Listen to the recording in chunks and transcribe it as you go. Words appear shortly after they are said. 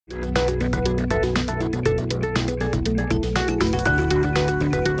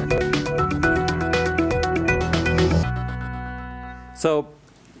So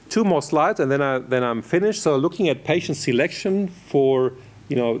 2 more slides, and then I'm finished. So looking at patient selection for,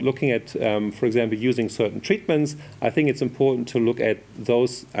 looking at, for example, using certain treatments, I think it's important to look at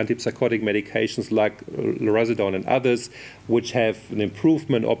those antipsychotic medications like Lurasidone and others, which have an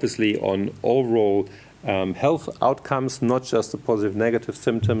improvement, obviously, on overall health outcomes, not just the positive negative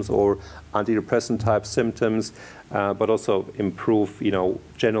symptoms or antidepressant type symptoms, but also improve,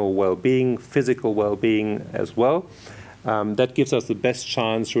 general well-being, physical well-being as well. That gives us the best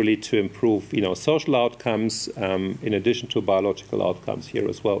chance really to improve, social outcomes in addition to biological outcomes here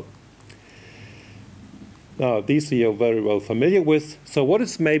as well. Now, these you're very well familiar with. So what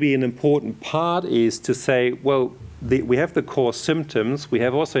is maybe an important part is to say, well, we have the core symptoms. We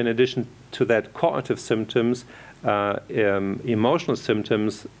have also, in addition to that, cognitive symptoms, emotional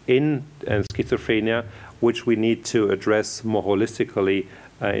symptoms in schizophrenia, which we need to address more holistically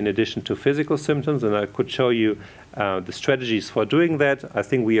in addition to physical symptoms. And I could show you the strategies for doing that. I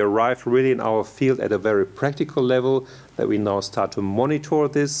think we arrived really in our field at a very practical level that we now start to monitor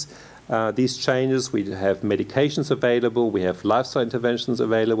these changes. We have medications available, we have lifestyle interventions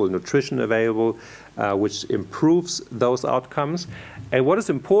available, nutrition available, which improves those outcomes. And what is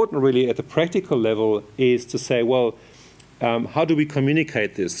important really at the practical level is to say, well, how do we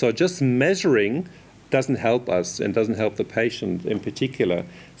communicate this? So just measuring doesn't help us and doesn't help the patient in particular.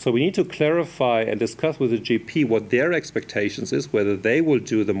 So we need to clarify and discuss with the GP what their expectations is, whether they will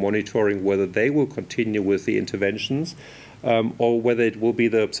do the monitoring, whether they will continue with the interventions, or whether it will be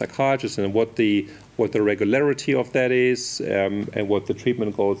the psychiatrist, and what the regularity of that is, and what the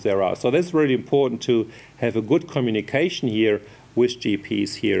treatment goals there are. So that's really important to have a good communication here with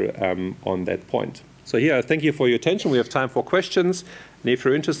GPs here on that point. So here, I thank you for your attention. We have time for questions. And if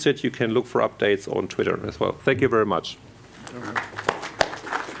you're interested, you can look for updates on Twitter as well. Thank you very much.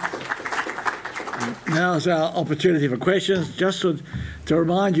 Now is our opportunity for questions. Just to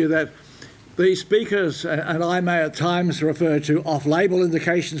remind you that the speakers and I may at times refer to off-label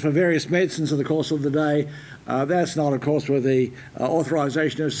indications for various medicines in the course of the day. That's not, of course, with the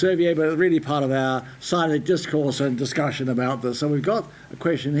authorisation of Servier, but it's really part of our scientific discourse and discussion about this. So we've got a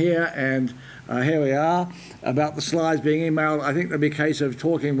question here, and here we are, about the slides being emailed. I think there'll be a case of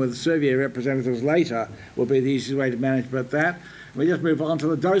talking with Servier representatives later will be the easiest way to manage about that. We just move on to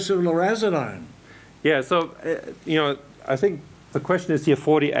the dose of Lurasidone. Yeah, so, I think the question is here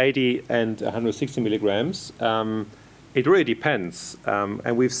 40, 80, and 160 milligrams. It really depends.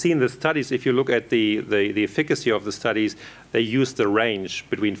 And we've seen the studies, if you look at the efficacy of the studies, they use the range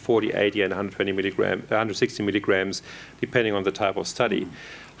between 40, 80, and 160 milligrams, depending on the type of study.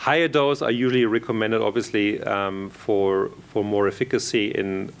 Higher dose are usually recommended, obviously, for more efficacy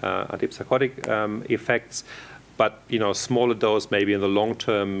in antipsychotic effects. But smaller dose, maybe in the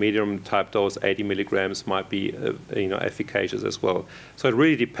long-term, medium-type dose, 80 milligrams might be efficacious as well. So it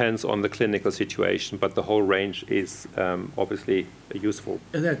really depends on the clinical situation, but the whole range is obviously useful.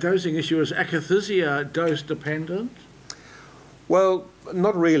 And that dosing issue, is akathisia dose-dependent? Well,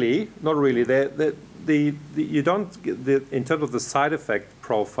 not really. Not really. You don't get in terms of the side effect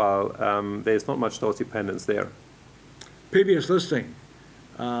profile. There's not much dose dependence there. Previous listing.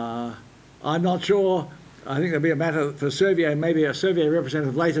 I'm not sure. I think there'll be a matter for Servier. Maybe a Servier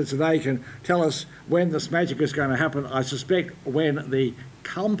representative later today can tell us when this magic is going to happen. I suspect when the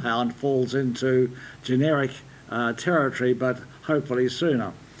compound falls into generic territory, but hopefully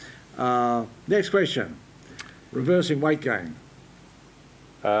sooner. Next question. Reversing weight gain.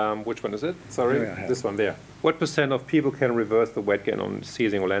 Which one is it? Sorry, this one there. What % of people can reverse the weight gain on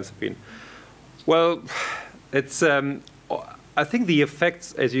ceasing olanzapine? Well, it's. I think the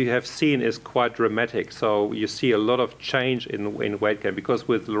effects, as you have seen, is quite dramatic. So you see a lot of change in weight gain, because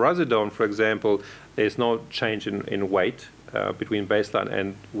with Lurasidone, for example, there's no change in weight between baseline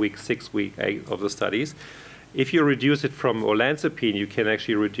and week 6, week 8 of the studies. If you reduce it from olanzapine, you can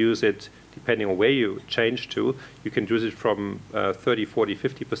actually reduce it, depending on where you change to, you can reduce it from 30, 40,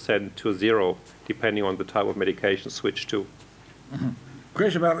 50% to 0, depending on the type of medication switch to. Mm-hmm.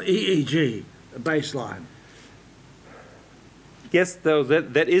 Question about EEG, baseline. Yes, though,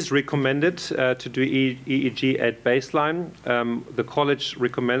 that is recommended to do EEG at baseline. The college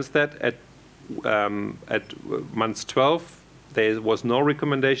recommends that at months 12. There was no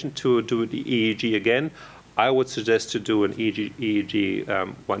recommendation to do the EEG again. I would suggest to do an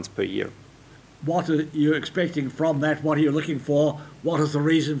EEG once per year. What are you expecting from that? What are you looking for? What is the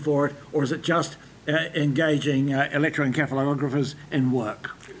reason for it? Or is it just engaging electroencephalographers in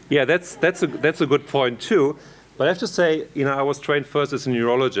work? Yeah, that's a good point too. But I have to say, I was trained first as a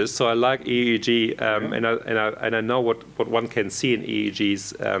neurologist, so I like EEG, and I know what one can see in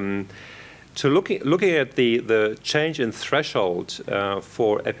EEGs. Looking at the change in threshold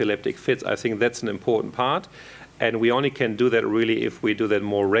for epileptic fits, I think that's an important part, and we only can do that really if we do that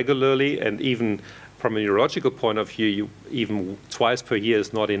more regularly, and even from a neurological point of view, even twice per year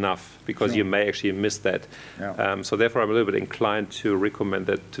is not enough, because you may actually miss that. Yeah. So therefore, I'm a little bit inclined to recommend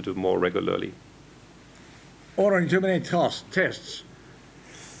that to do more regularly. Ordering too many tests?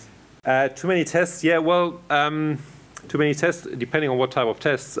 Too many tests, yeah, well, too many tests, depending on what type of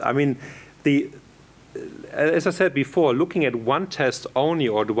tests. I mean, as I said before, looking at one test only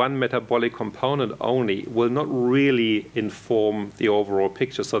or one metabolic component only will not really inform the overall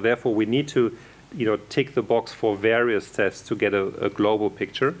picture. So therefore, we need to tick the box for various tests to get a global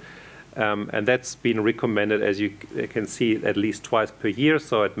picture. And that's been recommended, as you can see, at least twice per year,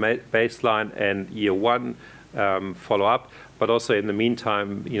 so at baseline and year 1 follow-up, but also in the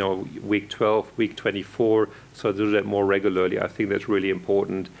meantime, week 12, week 24, so do that more regularly. I think that's really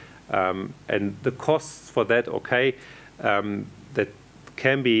important. And the costs for that, that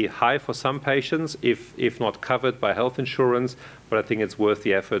can be high for some patients if not covered by health insurance, but I think it's worth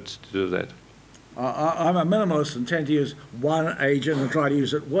the effort to do that. I'm a minimalist and tend to use one agent and try to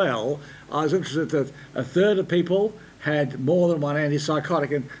use it well. I was interested that a third of people had more than one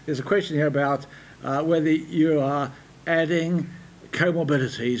antipsychotic, and there's a question here about whether you are adding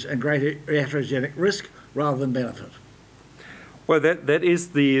comorbidities and greater iatrogenic risk rather than benefit. Well, that is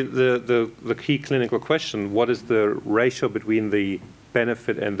the key clinical question. What is the ratio between the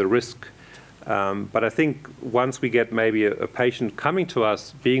benefit and the risk? But I think once we get maybe a patient coming to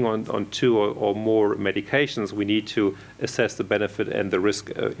us being on 2 or more medications, we need to assess the benefit and the risk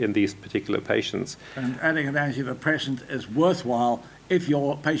in these particular patients. And adding an antidepressant is worthwhile if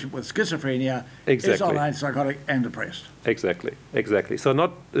your patient with schizophrenia is on antipsychotic and depressed. Exactly. So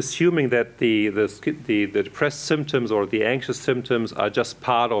not assuming that the depressed symptoms or the anxious symptoms are just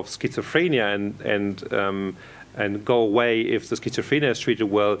part of schizophrenia and go away if the schizophrenia is treated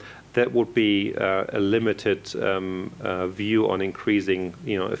well. That would be a limited view on increasing,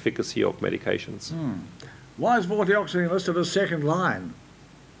 efficacy of medications. Why is vortioxetine listed as second line?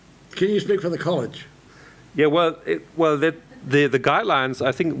 Can you speak for the college? Yeah, the guidelines,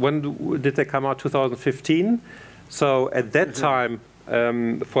 I think, when did they come out? 2015. So at that time,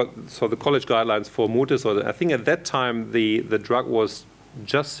 so the college guidelines for MUTIS, I think at that time the drug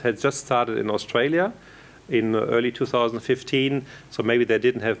had just started in Australia in early 2015, so maybe they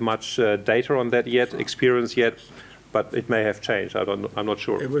didn't have much data on that yet, experience yet, but it may have changed. I'm not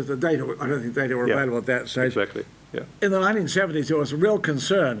sure. It was the data. I don't think data were available at that stage. Exactly. Yeah. In the 1970s, there was a real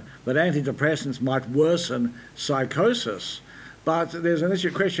concern that antidepressants might worsen psychosis, but there's an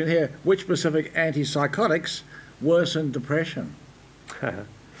issue question here: which specific antipsychotics worsen depression?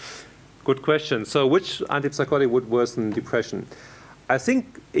 Good question. So, which antipsychotic would worsen depression? I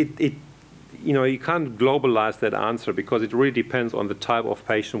think you can't globalize that answer, because it really depends on the type of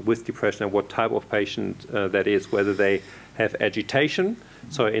patient with depression and what type of patient that is, whether they have agitation.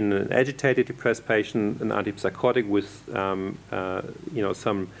 So in an agitated, depressed patient, an antipsychotic with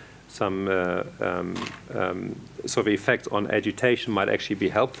some sort of effects on agitation might actually be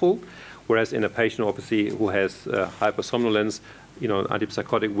helpful, whereas in a patient obviously who has hypersomnolence,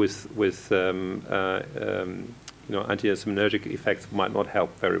 antipsychotic with anticholinergic effects might not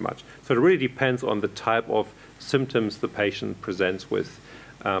help very much. So it really depends on the type of symptoms the patient presents with.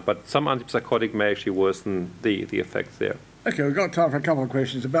 But some antipsychotic may actually worsen the effects there. Okay, we've got time for a couple of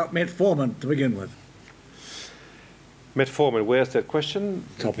questions about metformin to begin with. Metformin, where's that question?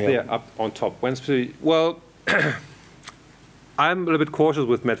 Top here. There, up on top. Well, I'm a little bit cautious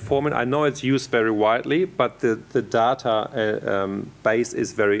with metformin. I know it's used very widely, but the data base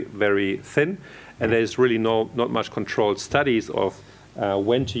is very, very thin. And there's really not much controlled studies of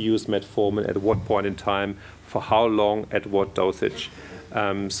when to use metformin, at what point in time, for how long, at what dosage.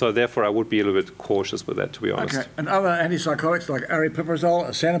 So therefore, I would be a little bit cautious with that, to be honest. Okay. And other antipsychotics like aripiprazole,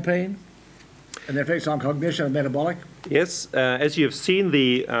 acenapine, and their effects on cognition and metabolic? Yes. As you have seen,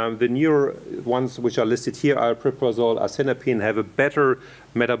 the newer ones which are listed here, aripiprazole, acenapine, have a better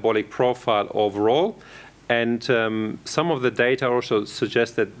metabolic profile overall. And some of the data also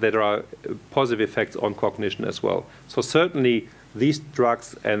suggest that there are positive effects on cognition as well. So certainly these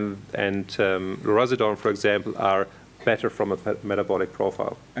drugs and Lurasidone, for example, are better from a metabolic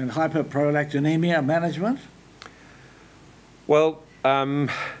profile. And hyperprolactinemia management? Well,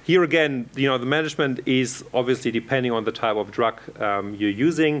 here again, the management is obviously depending on the type of drug you're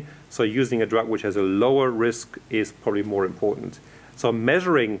using. So using a drug which has a lower risk is probably more important. So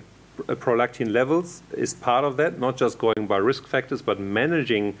measuring prolactin levels is part of that, not just going by risk factors, but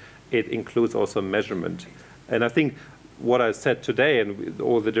managing it includes also measurement. And I think what I said today and with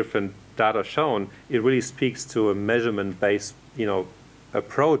all the different data shown, it really speaks to a measurement-based,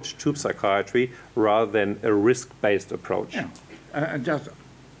 approach to psychiatry rather than a risk-based approach. Yeah.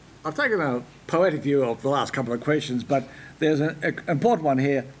 I've taken a poetic view of the last couple of questions, but there's an important one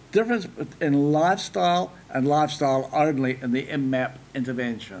here. Difference in lifestyle and lifestyle only in the MMAP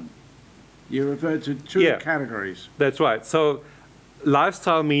intervention. You referred to two categories. That's right. So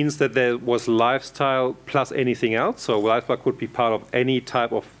lifestyle means that there was lifestyle plus anything else. So lifestyle could be part of any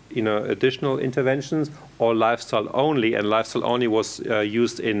type of additional interventions, or lifestyle only. And lifestyle only was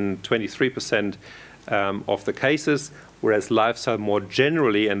used in 23% of the cases, whereas lifestyle more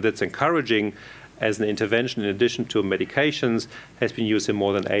generally, and that's encouraging, as an intervention in addition to medications, has been used in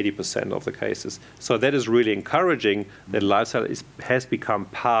more than 80% of the cases. So that is really encouraging that lifestyle has become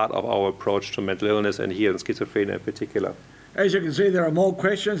part of our approach to mental illness, and here in schizophrenia in particular. As you can see, there are more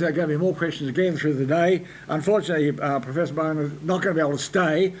questions. There are going to be more questions again through the day. Unfortunately, Professor Baune is not going to be able to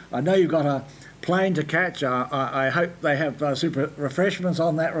stay. I know you've got a plane to catch. I hope they have super refreshments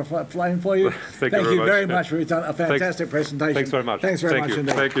on that plane for you. Thank you very much. You've done a fantastic presentation. Thanks very much. Thanks very much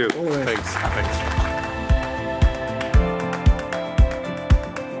indeed. Thank you. All the best. Thanks.